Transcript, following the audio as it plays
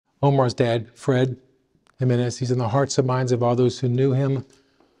Omar's dad, Fred Jimenez, he's in the hearts and minds of all those who knew him,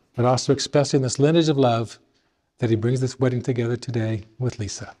 but also expressing this lineage of love that he brings this wedding together today with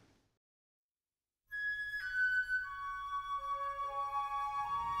Lisa.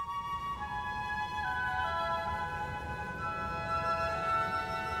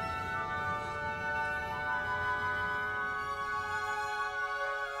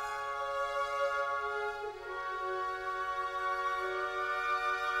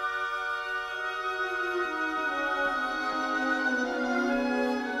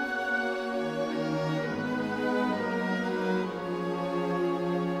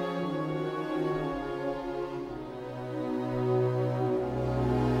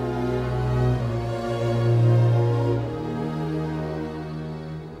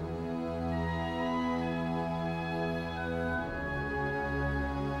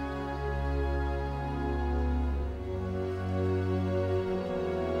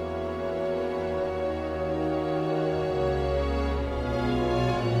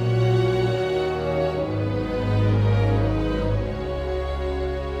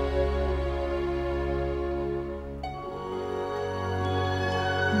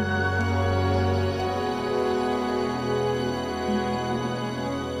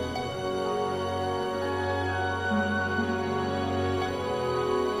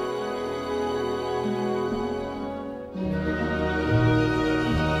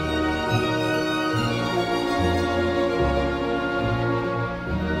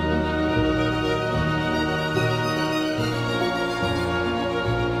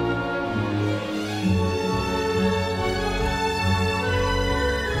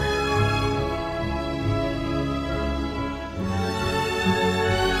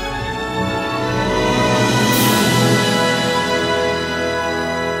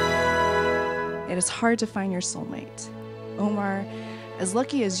 It's hard to find your soulmate. Omar, as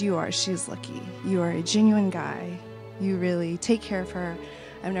lucky as you are, she's lucky. You are a genuine guy. You really take care of her.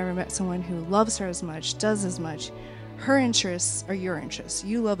 I've never met someone who loves her as much, does as much. Her interests are your interests.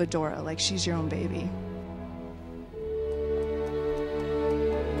 You love Adora like she's your own baby.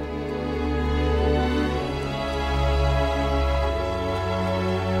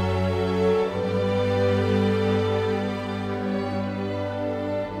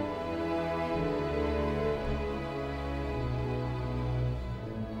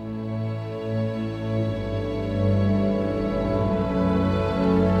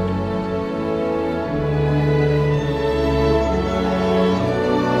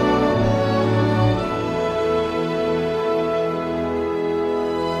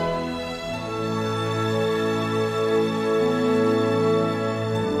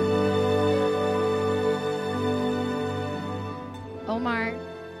 Omar,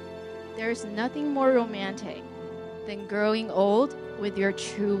 there's nothing more romantic than growing old with your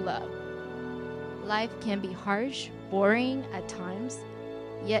true love. Life can be harsh, boring at times,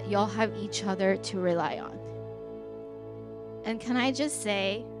 yet y'all have each other to rely on. And can I just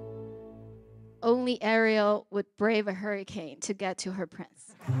say, only Ariel would brave a hurricane to get to her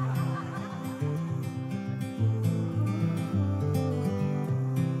prince.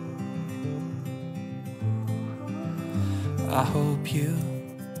 I hope you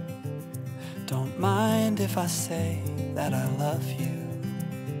don't mind if I say that I love you,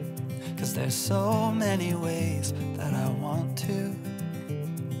 'cause there's so many ways that I want to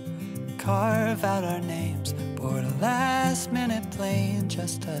carve out our names, board a last minute plane,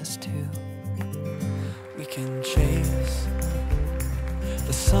 just us two. We can chase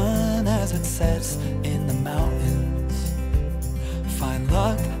the sun as it sets in the mountains, find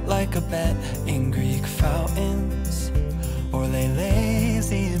luck like a bet in Greek fountains, or lay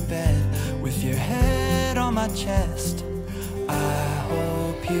lazy in bed with your head on my chest. I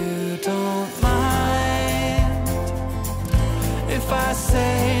hope you don't mind if I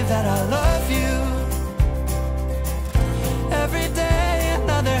say that I love you. Every day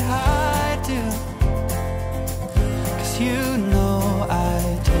another I do, 'cause you know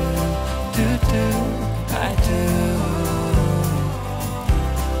I do, I do, I do.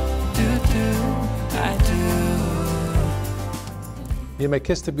 You may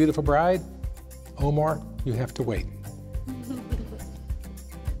kiss the beautiful bride. Omar, you have to wait.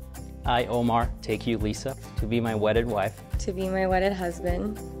 I, Omar, take you, Lisa, to be my wedded wife, to be my wedded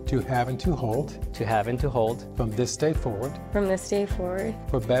husband, to have and to hold, from this day forward,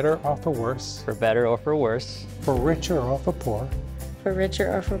 for better or for worse, for richer or for poor,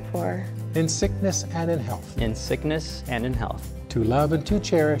 in sickness and in health, to love and to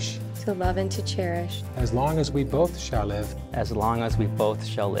cherish, as long as we both shall live.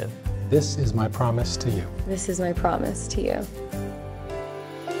 This is my promise to you.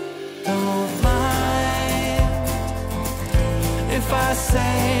 don't mind if I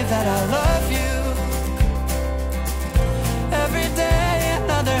say that I love you. Every day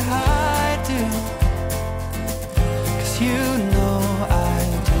another high do, 'cause you know I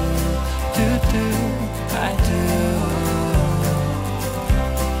do, I do, I do.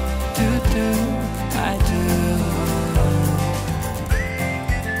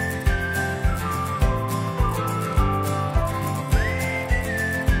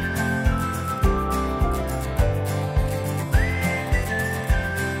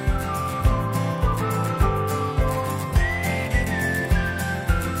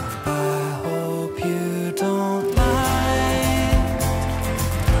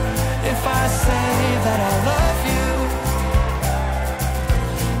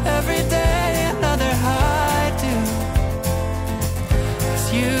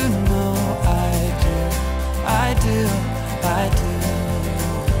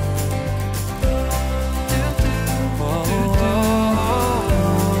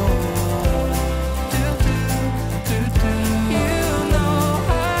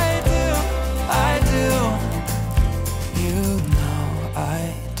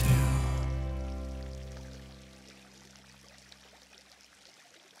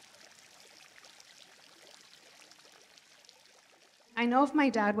 I know if my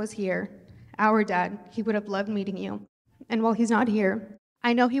dad was here, our dad, he would have loved meeting you. And while he's not here,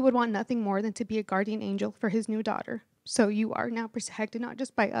 I know he would want nothing more than to be a guardian angel for his new daughter. So you are now protected not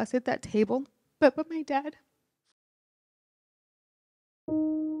just by us at that table, but by my dad.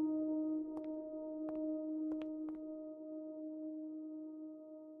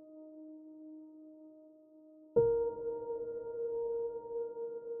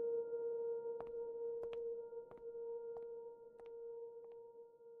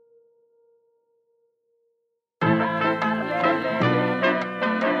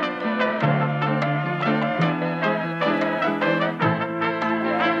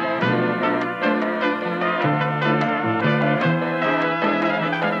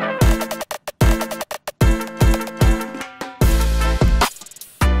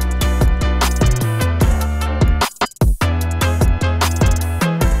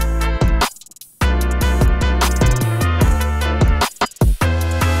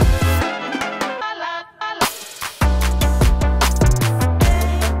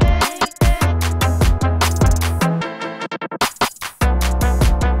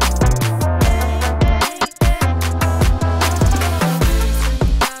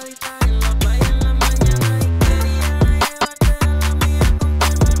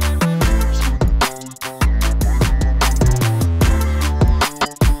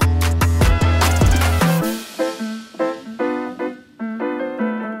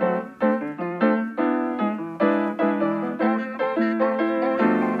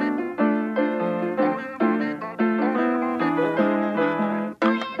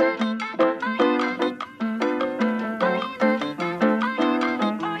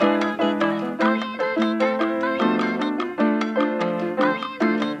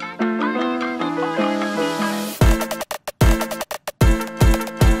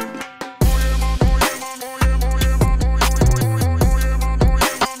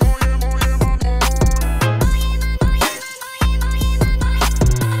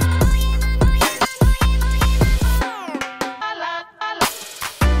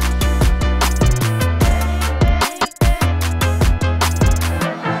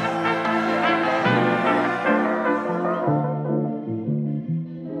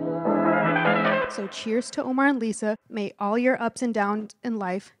 So cheers to Omar and Lisa. May all your ups and downs in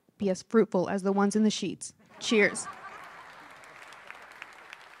life be as fruitful as the ones in the sheets. Cheers.